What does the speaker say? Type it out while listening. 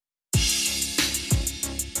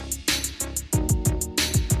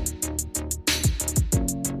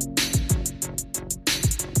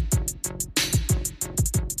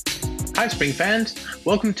Hi, Spring fans.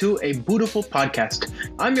 Welcome to a beautiful podcast.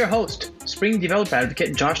 I'm your host, Spring developer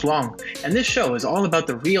advocate Josh Long, and this show is all about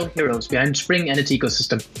the real heroes behind Spring and its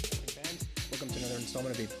ecosystem. Welcome to another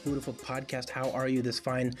installment of a beautiful podcast. How are you this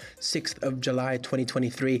fine 6th of July,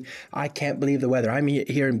 2023? I can't believe the weather. I'm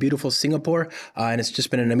here in beautiful Singapore, and it's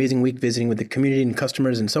just been an amazing week visiting with the community and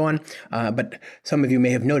customers and so on. But some of you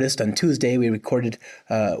may have noticed on Tuesday we recorded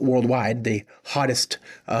worldwide the hottest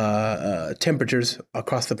temperatures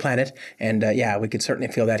across the planet. And we could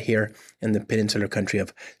certainly feel that here in the peninsular country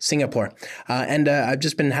of Singapore. And I've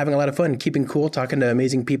just been having a lot of fun, keeping cool, talking to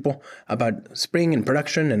amazing people about spring and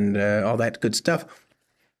production and all that good stuff.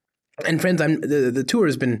 And friends, the tour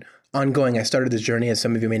has been ongoing. I started this journey, as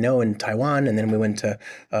some of you may know, in Taiwan, and then we went to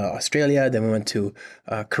Australia, then we went to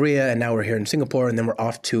Korea, and now we're here in Singapore, and then we're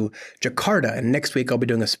off to Jakarta. And next week, I'll be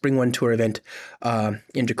doing a Spring One Tour event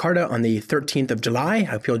in Jakarta on the 13th of July. I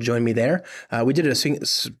hope you'll join me there. We did a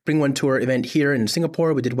Spring One Tour event here in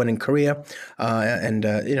Singapore. We did one in Korea, and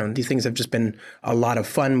these things have just been a lot of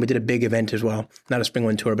fun. We did a big event as well, not a Spring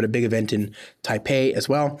One Tour, but a big event in Taipei as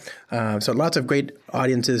well. So lots of great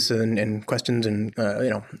audiences and questions and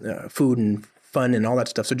food and fun and all that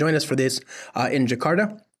stuff. So join us for this in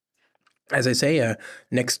Jakarta. As I say,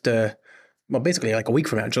 next, basically like a week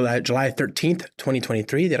from now, July 13th,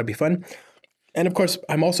 2023. That'll be fun. And of course,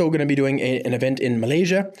 I'm also going to be doing an event in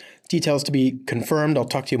Malaysia. Details to be confirmed. I'll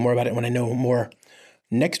talk to you more about it when I know more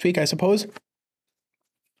next week, I suppose.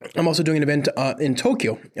 I'm also doing an event in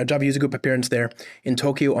Tokyo, a Java User Group appearance there in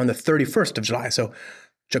Tokyo on the 31st of July. So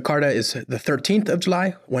Jakarta is the 13th of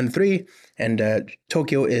July, 1-3, and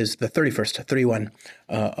Tokyo is the 31st, 3-1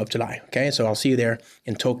 of July. Okay, so I'll see you there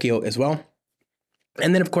in Tokyo as well.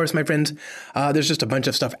 And then, of course, my friends, there's just a bunch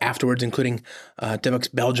of stuff afterwards, including Devox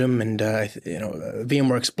Belgium and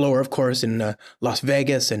VMware Explorer, of course, in Las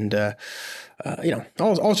Vegas, and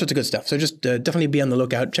all sorts of good stuff. So just definitely be on the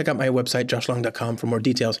lookout. Check out my website, joshlong.com, for more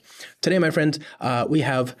details. Today, my friends, we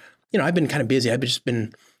have, I've been kind of busy. I've just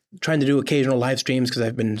been trying to do occasional live streams because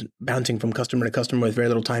I've been bouncing from customer to customer with very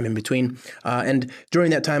little time in between. And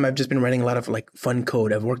during that time, I've just been writing a lot of fun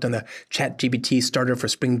code. I've worked on the ChatGPT starter for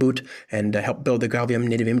Spring Boot and helped build the Graalvm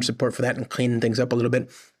native image support for that and clean things up a little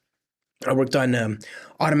bit. I worked on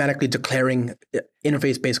automatically declaring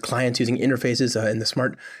interface-based clients using interfaces in the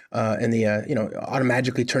smart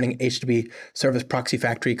automatically turning HTTP service proxy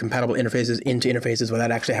factory compatible interfaces into interfaces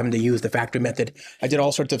without actually having to use the factory method. I did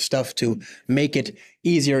all sorts of stuff to make it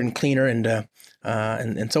easier and cleaner and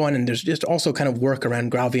so on. And there's just also kind of work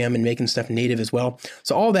around Graalvm and making stuff native as well.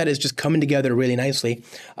 So all that is just coming together really nicely.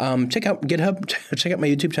 Check out GitHub. Check out my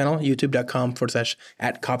YouTube channel,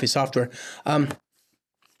 youtube.com/@coffeesoftware.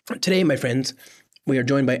 Today, my friends, we are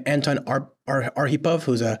joined by Anton Arhipov,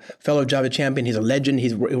 who's a fellow Java champion. He's a legend.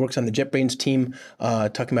 He works on the Jetbrains team,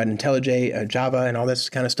 talking about IntelliJ, Java, and all this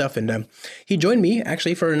kind of stuff. And he joined me,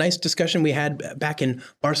 actually, for a nice discussion we had back in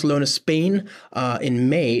Barcelona, Spain, in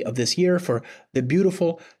May of this year for the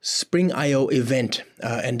beautiful Spring I.O. event.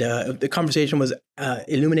 And the conversation was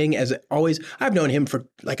illuminating, as always. I've known him for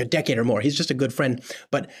like a decade or more. He's just a good friend,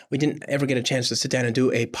 but we didn't ever get a chance to sit down and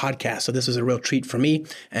do a podcast. So this was a real treat for me.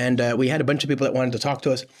 And we had a bunch of people that wanted to talk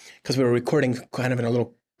to us because we were recording kind of in a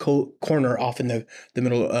little corner off in the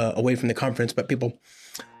middle away from the conference, but people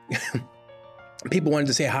wanted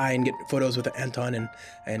to say hi and get photos with Anton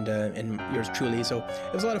and yours truly. So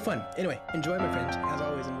it was a lot of fun. Anyway, enjoy, my friends, as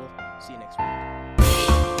always, and we'll see you next week.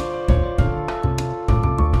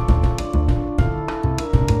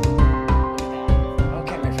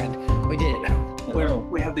 Okay, my friend, we did it.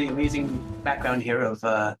 We have the amazing background here of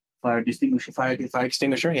fire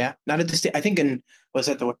extinguisher, yeah. Not a I think the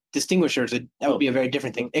distinguisher? That would be a very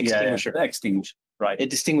different thing. Extinguisher. Yeah, extinguisher, right.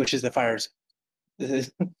 It distinguishes the fires.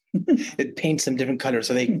 It paints them different colors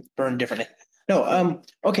so they burn differently. No,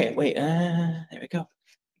 okay, wait. There we go.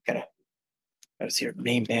 Gotta see your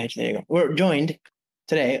name badge. There you go. We're joined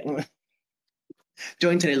today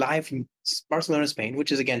live from Barcelona, Spain,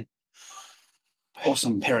 which is, again,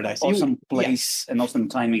 awesome paradise. Awesome place and awesome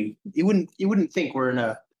timing. You wouldn't think we're in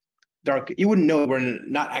a dark. You wouldn't know we're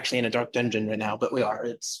not actually in a dark dungeon right now, but we are.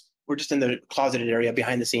 We're just in the closeted area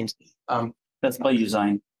behind the scenes. That's by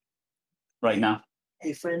design. Right now.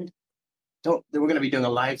 Hey, friend. We're going to be doing a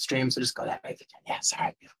live stream, so just go that way. Yeah,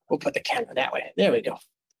 sorry. We'll put the camera that way. There we go.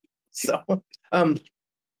 So,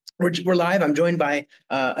 we're live. I'm joined by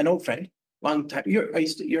an old friend, long time.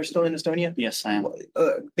 You're still in Estonia? Yes, I am.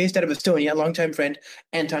 Based out of Estonia, longtime friend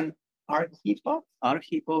Anton Arhipov?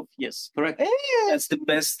 Arhipov, yes, correct. Yeah. That's the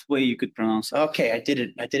best way you could pronounce it. Okay, I did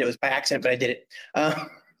it. It was by accident, but I did it. I've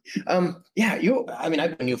known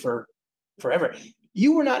you for forever.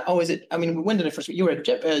 you were not always at, I mean, when did I first meet you? Were at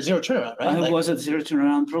Zero Turnaround, right? I was at Zero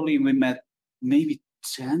Turnaround. Probably we met maybe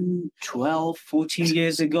 10, 12, 14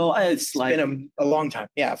 years ago. It's like been a long time.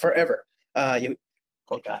 Yeah, forever.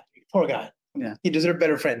 Poor guy. Yeah. He deserved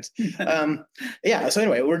better friends. Yeah. So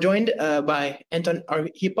anyway, we're joined by Anton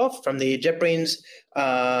Arhipov from the Jetbrains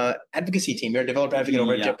advocacy team. You're a developer advocate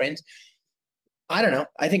over at Jetbrains. I don't know.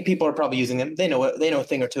 I think people are probably using them. They know a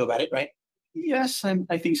thing or two about it, right? Yes,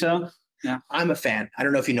 I think so. Yeah. I'm a fan. I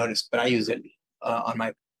don't know if you noticed, but I use it on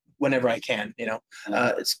my whenever I can.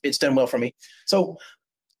 It's done well for me. So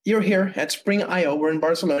you're here at Spring I/O. We're in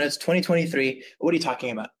Barcelona. It's 2023. What are you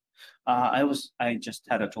talking about? I just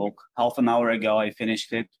had a talk half an hour ago. I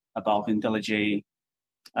finished it about IntelliJ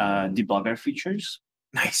debugger features.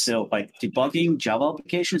 Nice. So like debugging Java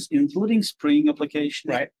applications, including Spring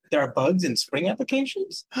applications. Right. There are bugs in Spring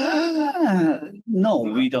applications? No,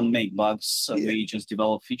 we don't make bugs. So we just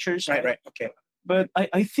develop features. Right. Okay. But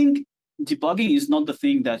I think debugging is not the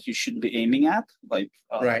thing that you should be aiming at.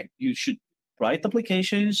 You should write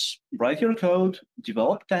applications, write your code,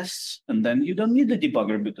 develop tests, and then you don't need the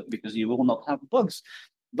debugger because you will not have bugs.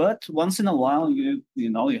 But once in a while, you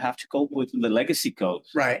have to cope with the legacy code.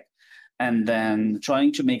 Right. And then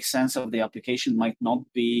trying to make sense of the application might not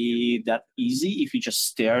be that easy if you just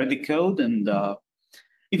stare at the code. And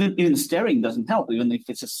even staring doesn't help. Even if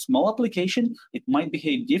it's a small application, it might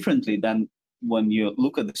behave differently than when you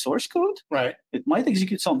look at the source code. Right. It might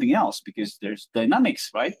execute something else because there's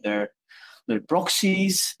dynamics, right? There are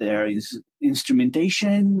proxies, there is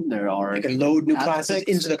instrumentation, there are... You can load new classes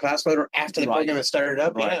into the class loader after the program is started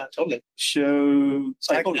up. Right. Yeah, totally. So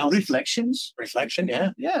reflections. Reflection,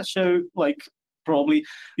 yeah. Yeah, so probably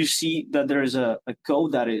you see that there is a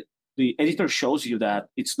code that the editor shows you that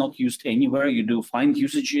it's not used anywhere. You do find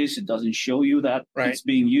usages, it doesn't show you that it's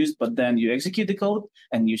being used, but then you execute the code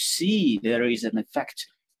and you see there is an effect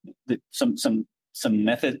that some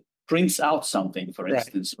method prints out something, for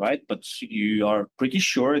instance, right? But you are pretty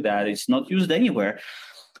sure that it's not used anywhere.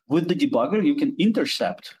 With the debugger, you can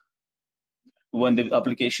intercept when the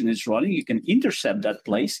application is running. You can intercept that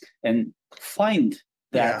place and find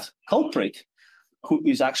that culprit who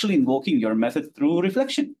is actually invoking your method through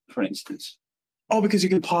reflection, for instance. Oh, because you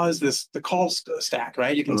can pause the call stack,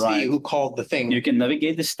 right? You can see who called the thing. You can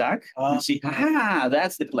navigate the stack and see,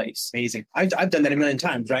 that's the place. Amazing. I've done that a million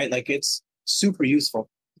times, right? Like it's super useful.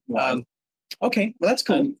 Okay, well, that's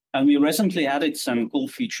cool. And we recently added some cool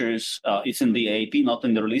features. It's in the AAP, not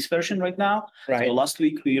in the release version right now. Right. So last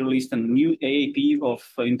week, we released a new AAP of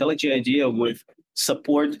IntelliJ IDEA with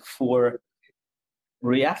support for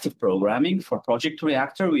reactive programming. For Project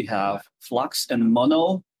Reactor, we have Flux and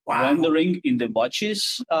Mono rendering in the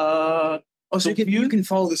watches. So you can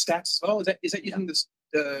follow the stacks as well? Is that using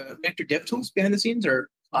the vector dev tools behind the scenes or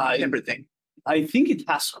a separate thing? I think it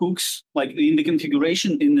has hooks, like in the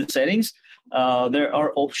configuration, in the settings. There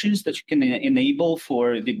are options that you can enable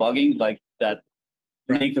for debugging, like that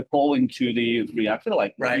make the call into the reactor,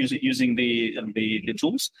 using the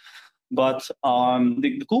tools. But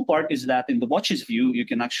the cool part is that in the watches view, you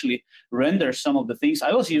can actually render some of the things.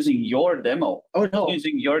 I was using your demo. Oh, no.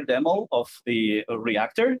 Using your demo of the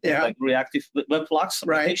reactor, like reactive web flux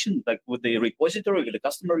application, like with the repository, with the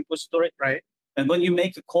customer repository. Right. And when you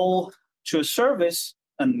make a call to a service,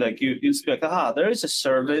 and you inspect, there is a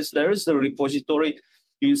service, there is the repository.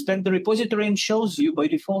 You inspect the repository and shows you by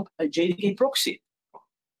default a JDK proxy.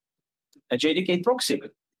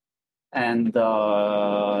 And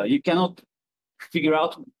you cannot figure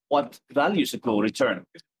out what values it will return.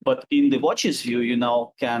 But in the watches view, you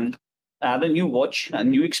now can add a new watch, a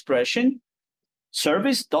new expression,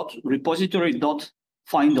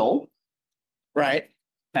 service.repository.findAll. Right.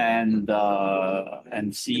 And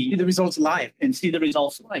see the results live.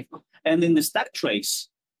 And in the stack trace,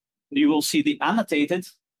 you will see the annotated,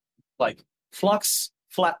 like Flux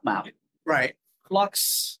flat map. Right.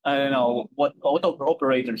 Flux, I don't know what auto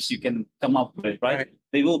operators you can come up with, right?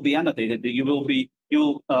 They will be annotated. You'll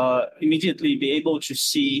immediately be able to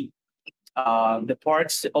see the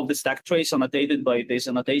parts of the stack trace annotated by these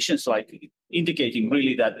annotations, like indicating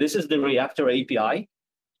really that this is the Reactor API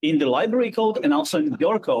in the library code and also in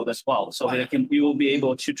your code as well. So you will be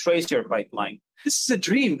able to trace your pipeline. This is a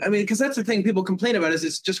dream. I mean, because that's the thing people complain about is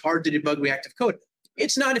it's just hard to debug reactive code.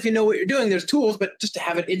 It's not if you know what you're doing. There's tools, but just to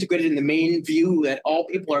have it integrated in the main view that all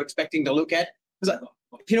people are expecting to look at. Because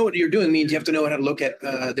if you know what you're doing means you have to know how to look at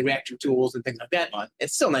the reactive tools and things like that.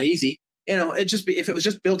 It's still not easy. If it was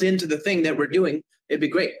just built into the thing that we're doing, it'd be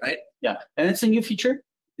great, right? Yeah, and it's a new feature.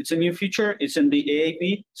 It's in the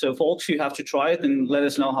AAP. So folks, you have to try it and let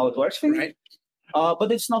us know how it works for you. Right.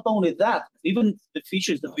 But it's not only that. Even the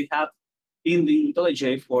features that we have in the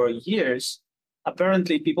IntelliJ for years.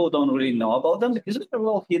 Apparently, people don't really know about them because they're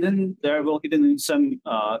well hidden. They're well hidden in some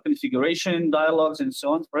configuration dialogues and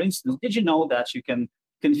so on. For instance, did you know that you can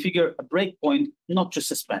configure a breakpoint not to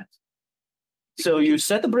suspend? So you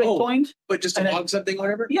set a breakpoint, but just to log something or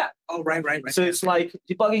whatever. Yeah. Oh, right. So it's like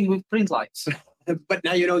debugging with print lines. But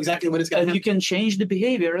now you know exactly what it's going to happen. And you can change the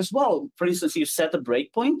behavior as well. For instance, you set a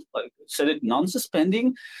breakpoint, like set it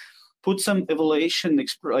non-suspending, put some evaluation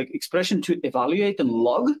expression to evaluate and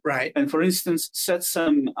log. Right. And for instance, set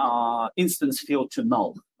some instance field to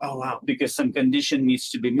null. Oh, wow. Because some condition needs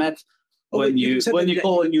to be met when you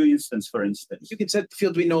call a new instance, for instance. You can set the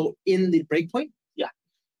field we know in the breakpoint? Yeah.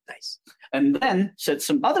 Nice. And then set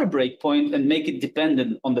some other breakpoint and make it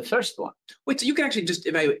dependent on the first one. Wait, so you can actually just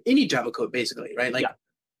evaluate any Java code, basically, right? Like,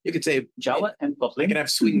 you could say Java and Kotlin. You can have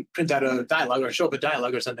Swing print out a dialog or show up a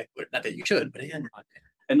dialog or something. Not that you should, but yeah.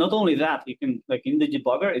 And not only that, you can, like in the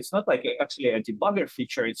debugger, it's not like actually a debugger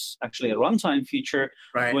feature, it's actually a runtime feature.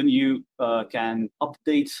 Right. When you can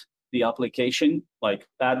update the application, like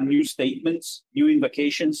add new statements, new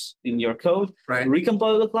invocations in your code, right.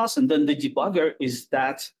 Recompile the class, and then the debugger is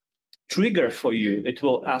that trigger for you. It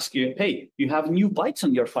will ask you, hey, you have new bytes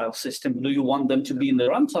on your file system. Do you want them to be in the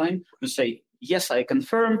runtime? You say, yes, I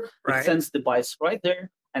confirm. Right. It sends the bytes right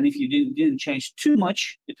there. And if you didn't change too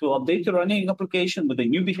much, it will update the running application with a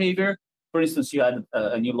new behavior. For instance, you had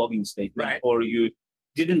a new login statement, right. or you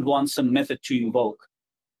didn't want some method to invoke.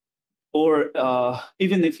 Or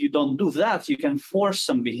even if you don't do that, you can force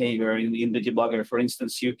some behavior in the debugger. For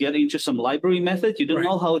instance, you get into some library method, you don't right.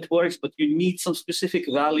 know how it works, but you need some specific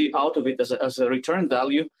value out of it as a return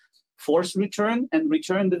value. Force return and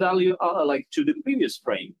return the value like to the previous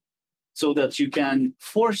frame, so that you can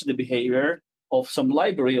force the behavior of some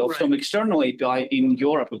library of right. some external API in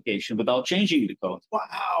your application without changing the code.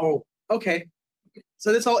 Wow. Okay.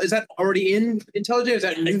 So this is that already in IntelliJ? Is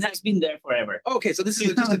that new? It has been there forever. Okay, so this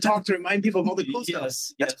is just a talk to remind people of all the cool stuff.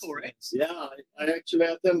 That's cool, right? Yeah, I actually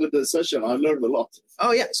attended the session. I learned a lot.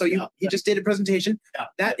 Oh yeah, so you just did a presentation. Yeah.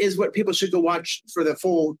 That is what people should go watch for the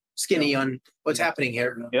full skinny on what's happening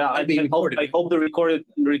here. Yeah, I hope the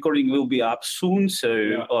recording will be up soon.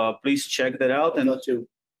 So please check that out. And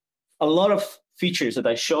a lot of features that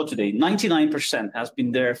I showed today, 99% has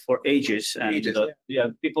been there for ages, and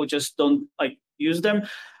people just don't use them.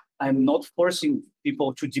 I'm not forcing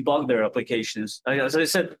people to debug their applications. As I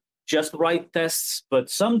said, just write tests, but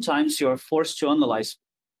sometimes you're forced to analyze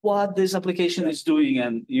what this application is doing,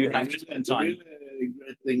 and you have to spend time. The really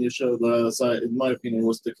great thing you showed, in my opinion,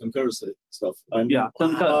 was the concurrency stuff.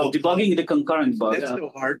 Debugging the concurrent bugs. That's so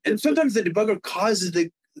hard. And sometimes the debugger causes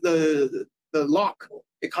the lock.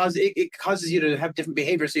 It causes you to have different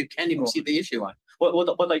behavior, so you can't even see the issue.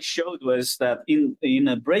 What I showed was that in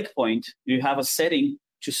a breakpoint, you have a setting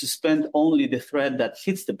to suspend only the thread that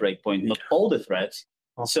hits the breakpoint, not all the threads.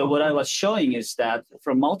 So what I was showing is that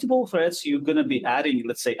from multiple threads, you're going to be adding,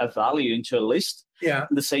 let's say, a value into a list,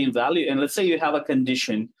 the same value. And let's say you have a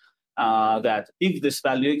condition that if this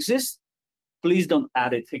value exists, please don't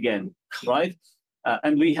add it again, right?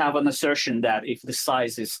 And we have an assertion that if the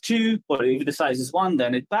size is 2 or if the size is 1,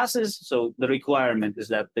 then it passes. So the requirement is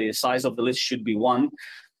that the size of the list should be 1.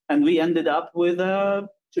 And we ended up with a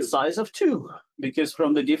size of 2 because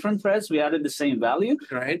from the different threads, we added the same value.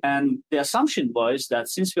 Right. And the assumption was that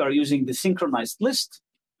since we are using the synchronized list,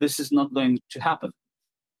 this is not going to happen.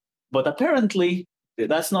 But apparently,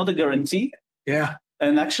 that's not a guarantee. Yeah.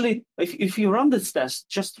 And actually, if you run this test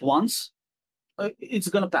just once, it's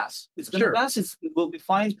going to pass. It's going to pass. It will be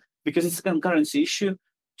fine because it's a concurrency issue.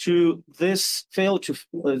 To this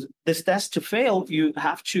test to fail, you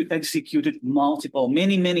have to execute it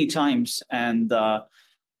many times. And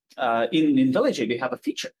in IntelliJ, we have a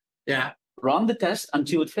feature. Yeah. Run the test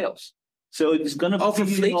until it fails. So it's going to for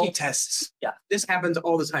flaky tests. Yeah. This happens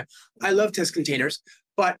all the time. I love test containers,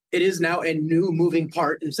 but it is now a new moving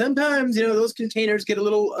part. And sometimes, those containers get a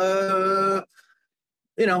little,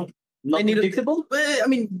 not predictable?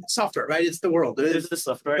 Software, right? It's the world. It's the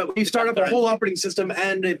software. But when you start up a whole operating system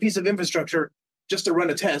and a piece of infrastructure just to run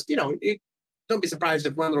a test, don't be surprised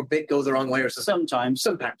if one little bit goes the wrong way or something.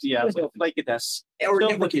 Sometimes. Yeah, like it has. Or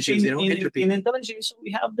network issues, entropy. In IntelliJ, so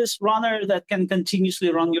we have this runner that can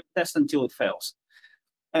continuously run your test until it fails.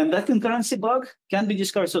 And that concurrency bug can be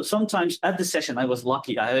discovered. So sometimes at the session, I was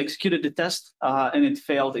lucky. I executed the test and it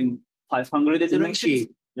failed in 500 iterations.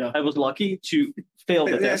 Yeah. I was lucky to fail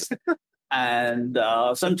the test. And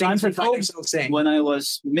sometimes when I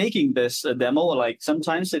was making this demo,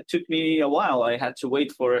 sometimes it took me a while. I had to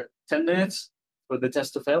wait for 10 minutes for the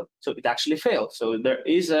test to fail. So it actually failed. So there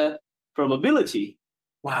is a probability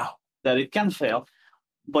that it can fail.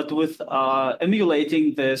 but with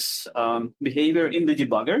emulating this behavior in the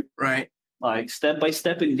debugger, Right. like step by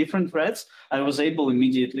step in different threads, I was able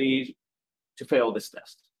immediately to fail this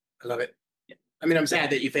test. I love it. Yeah. I mean, I'm sad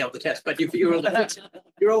that you failed the test, but you're able to fix it.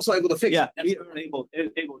 You're also able to fix it. We were able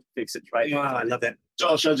to fix it, right? Wow, I love that.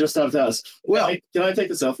 Josh, I just have to ask. Well, can I take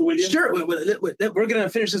the selfie with you? Sure. We're going to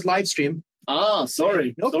finish this live stream. Ah,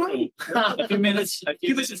 sorry. No Sorry. A few minutes.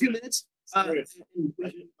 Give us a few minutes.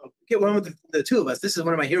 Get one with the two of us. This is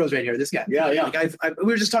one of my heroes right here. This guy. Yeah. Like we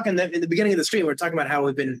were just talking in the beginning of the stream. We were talking about how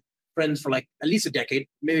we've been friends for like at least a decade,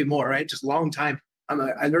 maybe more, right? Just a long time.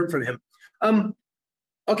 I learned from him.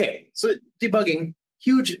 Okay, so debugging,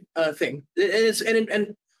 huge thing.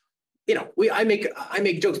 And you know, I make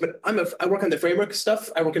jokes, but I work on the framework stuff.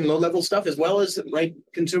 I work in low level stuff as well as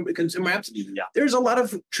consumer apps. Yeah. There's a lot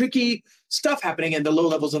of tricky stuff happening in the low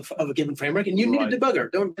levels of a given framework, and you need a debugger.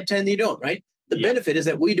 Don't pretend you don't, right? The benefit is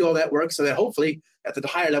that we do all that work so that hopefully at the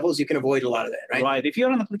higher levels you can avoid a lot of that, right? Right. If you're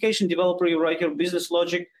an application developer, you write your business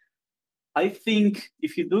logic. I think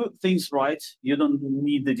if you do things right, you don't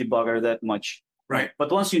need the debugger that much. Right. But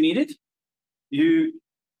once you need it, you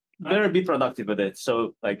better be productive with it.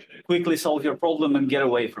 So like quickly solve your problem and get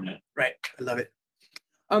away from it. Right. I love it.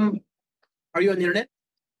 Are you on the internet?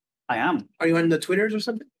 I am. Are you on the Twitters or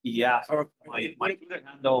something? Yeah. Or my Twitter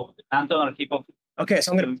handle, Anton Arhipov. Okay,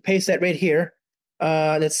 so I'm going to paste that right here.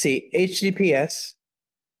 Let's see. HTTPS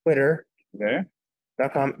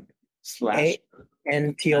Twitter.com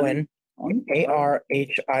ANTON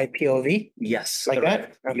ARHIPOV. Yes. Like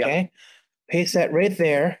that? Okay. Paste that right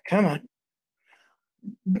there. Come on.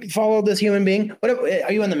 Follow this human being. What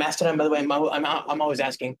are you on the Mastodon, by the way? I'm always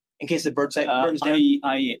asking in case the bird site burns down.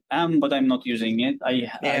 I am, but I'm not using it.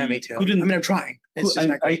 Me too. I'm trying.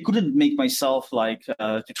 I couldn't make myself like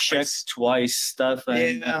to check twice stuff,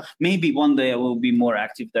 and maybe one day I will be more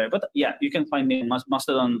active there. But yeah, you can find me on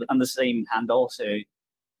Mastodon on the same handle. So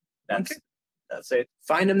that's it.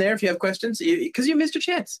 Find him there if you have questions, because you missed your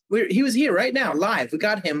chance. He was here right now, live. We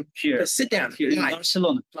got him here. To sit down here in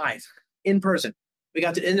Barcelona, live in person. We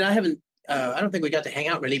got to, and I don't think we got to hang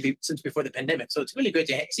out really since before the pandemic. So it's really great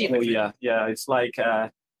to see him. Oh yeah. It's like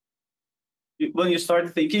when you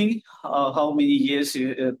start thinking how many years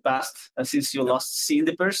passed since you last seen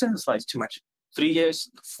the person. It's like too much. 3 years,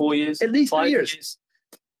 4 years, at least 5 3 years.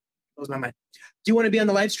 Blows my mind. Do you want to be on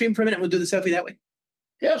the live stream for a minute? We'll do the selfie that way.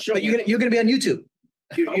 Yeah, sure. But you're gonna be on YouTube.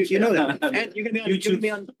 You know that, and you're gonna be on YouTube.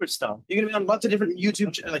 You're gonna be on lots of different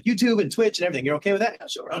like YouTube and Twitch and everything. You're okay with that? Yeah,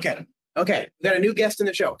 sure. Okay. We got a new guest in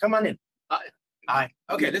the show. Come on in. Hi.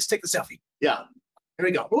 Okay, let's take the selfie. Yeah. Here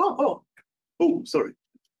we go. Oh, sorry.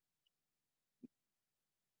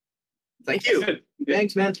 Thank you. Good.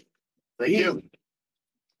 Thanks, man. Thank you.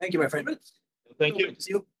 Thank you, my friend. Thank you.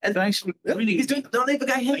 See you. And Thanks. he's doing. Don't leave the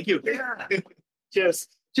guy here. Thank you. Yeah. Cheers.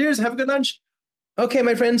 Cheers. Have a good lunch. Okay,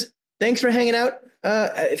 my friends. Thanks for hanging out.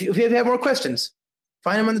 If you have more questions,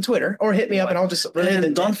 find them on the Twitter or hit me up and I'll just.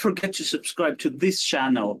 And don't forget to subscribe to this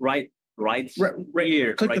channel right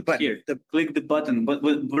here. Click the button. Here. Click the button, but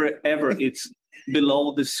wherever it's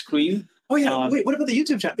below the screen. Oh yeah. Wait. What about the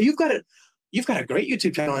YouTube channel? You've got a great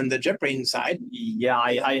YouTube channel on the Jetbrains side. Yeah,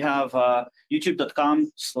 I have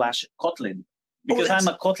youtube.com/Kotlin because I'm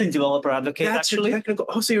a Kotlin developer advocate. Actually.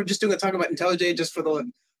 So you're just doing a talk about IntelliJ just for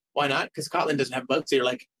the. Why not? Because Kotlin doesn't have bugs. So you're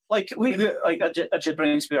like we at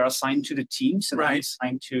JetBrains, we are assigned to the teams and I'm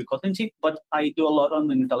assigned to Kotlin team. But I do a lot on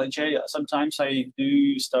IntelliJ. Sometimes I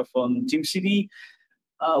do stuff on TeamCity.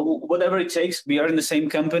 Whatever it takes. We are in the same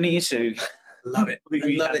company, so love it.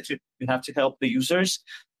 We have to help the users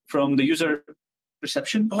from the user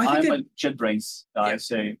perception. I'm a JetBrains guy,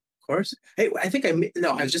 so of course. Hey, I was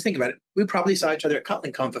just thinking about it. We probably saw each other at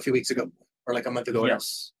KotlinConf a few weeks ago. Or like a month ago.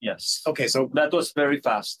 Yes. Okay, so that was very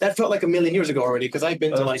fast. That felt like a million years ago already because I've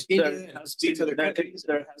been to like India and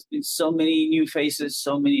there has been so many new faces,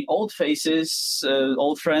 so many old faces,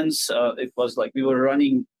 old friends. It was like we were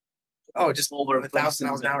running. Just over 1,000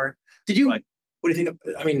 miles an hour. Did you? What do you think of?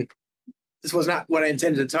 I mean, this was not what I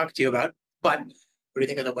intended to talk to you about, but what do you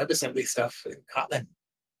think of the WebAssembly stuff in Kotlin?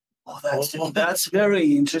 That's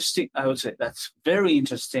very interesting. I would say that's very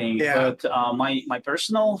interesting. Yeah. But my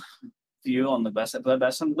personal view on the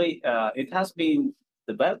WebAssembly, it has been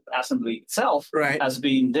the WebAssembly itself has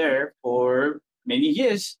been there for many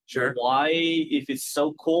years. Sure. Why, if it's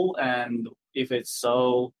so cool and if it's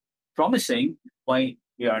so promising, why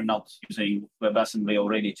we are not using WebAssembly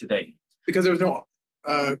already today? Because there's no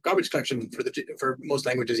garbage collection for most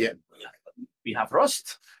languages yet. We have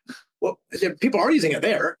Rust. Well, people are using it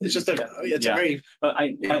there. It's just that it's very.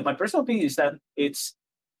 My personal opinion is that it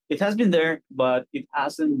has been there, but it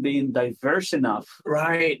hasn't been diverse enough.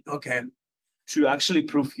 Right. Okay. to actually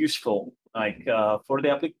prove useful, like for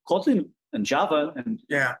the Kotlin and Java and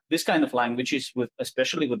this kind of languages,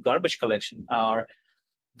 especially with garbage collection, are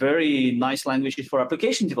very nice languages for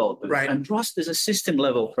application development. Right. And Rust is a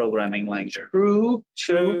system-level programming language. True.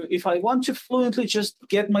 So if I want to fluently just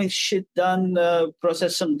get my shit done,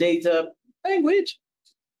 process some data, language.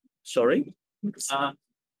 Sorry.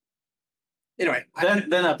 Anyway,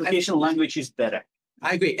 then application language is better.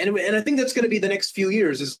 I agree, and I think that's going to be the next few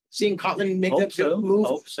years is seeing Kotlin make move.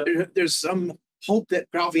 Hope so. There's some hope that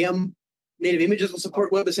GraalVM native images will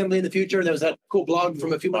support WebAssembly in the future. There was that cool blog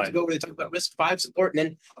from a few months ago where they talked about RISC-V support, and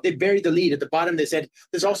then they buried the lead at the bottom. They said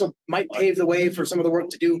this also might pave the way for some of the work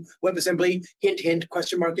to do WebAssembly. Hint, hint,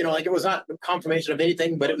 question mark. Like it was not a confirmation of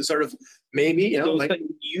anything, but it was sort of maybe. Like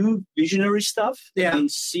new visionary stuff. Yeah, and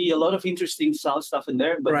see a lot of interesting stuff in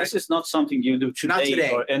there. But this is not something you do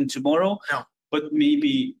today. And tomorrow. No. But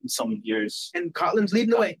maybe in some years. And Kotlin's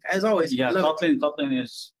leading the way, as always. Yeah, Kotlin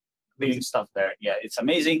is doing stuff there. Yeah, it's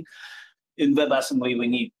amazing. In WebAssembly, we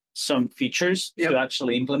need some features to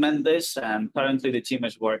actually implement this. And currently the team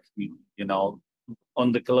is working,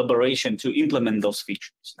 on the collaboration to implement those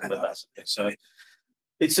features in WebAssembly. So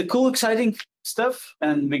it's a cool, exciting stuff.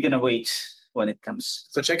 And we're going to wait when it comes.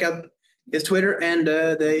 So check out his Twitter and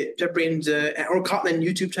the Jetbrains or Kotlin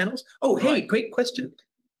YouTube channels. Oh, hey, great question.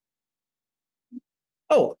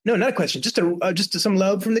 Oh, no, not a question. Just some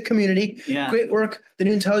love from the community. Yeah. Great work. The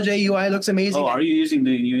new IntelliJ UI looks amazing. Oh, are you using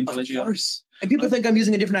the new IntelliJ? Of course. And people think I'm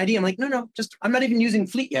using a different ID. I'm like, no, I'm not even using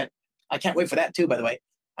Fleet yet. I can't wait for that too, by the way.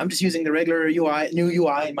 I'm just using the regular UI, new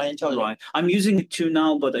UI in my IntelliJ. Right. I'm using it too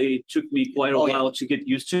now, but it took me quite a while to get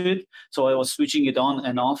used to it. So I was switching it on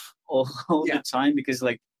and off all the time because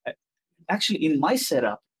actually in my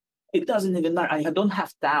setup, it doesn't even matter. I don't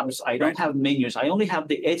have tabs. I don't have menus. I only have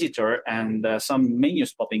the editor and some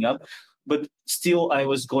menus popping up. But still, I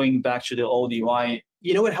was going back to the old UI.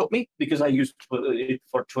 You know what helped me? Because I used it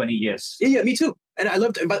for 20 years. Yeah, me too. And I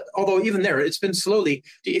loved it. But although even there, it's been slowly.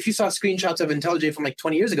 If you saw screenshots of IntelliJ from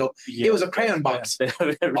 20 years ago, it was a crayon box.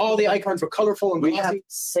 All the icons were colorful and glossy. We have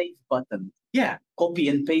save button. Yeah. Copy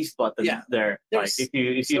and paste button there.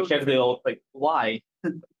 If you check the old, why?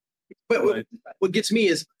 But what gets me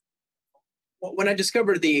is, when I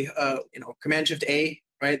discovered the Command Shift A,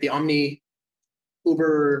 right, the Omni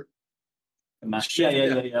Uber,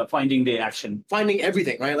 finding the action, finding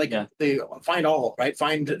everything, right, the find all, right,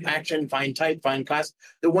 find action, find type, find class,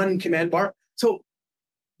 the one command bar. So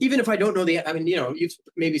even if I don't know you've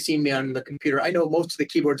maybe seen me on the computer. I know most of the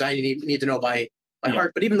keyboards I need to know by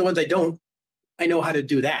heart, but even the ones I don't, I know how to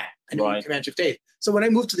do that. I know Command Shift A. So when I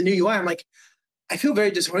moved to the new UI, I'm like, I feel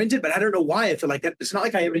very disoriented, but I don't know why I feel like that. It's not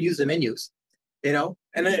like I ever use the menus. And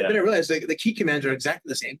then I realized the key commands are exactly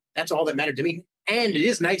the same. That's all that mattered to me. And it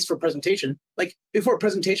is nice for presentation. Like before,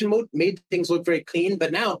 presentation mode made things look very clean,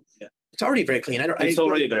 but now it's already very clean. It's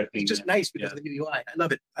already very clean. It's just nice because of the new UI. I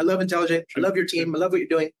love it. I love IntelliJ. I love your team. I love what you're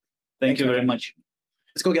doing. Thank you very much.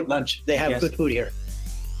 Let's go get lunch. They have good food here.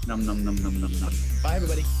 Nom, nom, nom, nom, nom, nom. Bye,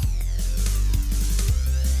 everybody.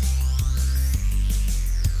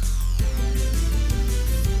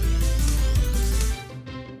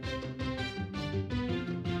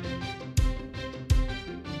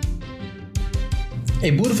 A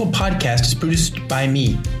Beautiful Podcast is produced by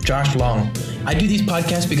me, Josh Long. I do these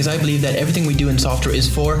podcasts because I believe that everything we do in software is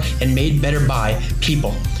for and made better by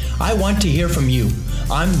people. I want to hear from you.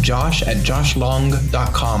 I'm Josh at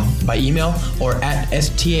joshlong.com by email or at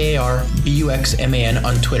STARBUXMAN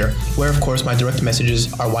on Twitter, where of course my direct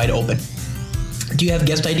messages are wide open. Do you have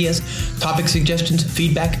guest ideas, topic suggestions,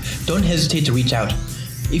 feedback? Don't hesitate to reach out.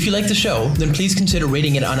 If you like the show, then please consider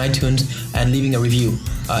rating it on iTunes and leaving a review,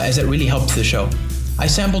 as it really helps the show. I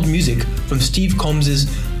sampled music from Steve Combs'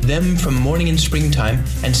 Them from Morning in Springtime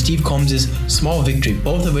and Steve Combs' Small Victory,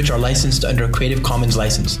 both of which are licensed under a Creative Commons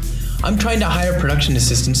license. I'm trying to hire production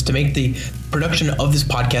assistants to make the production of this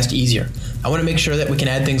podcast easier. I want to make sure that we can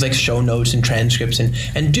add things like show notes and transcripts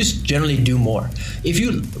and just generally do more. If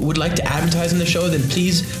you would like to advertise on the show, then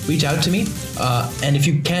please reach out to me. And if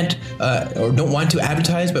you can't or don't want to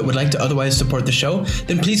advertise but would like to otherwise support the show,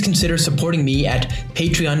 then please consider supporting me at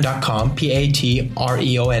patreon.com,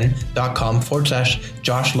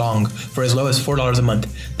 patreon.com/Josh Long for as low as $4 a month.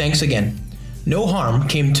 Thanks again. No harm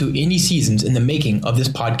came to any seasons in the making of this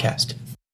podcast.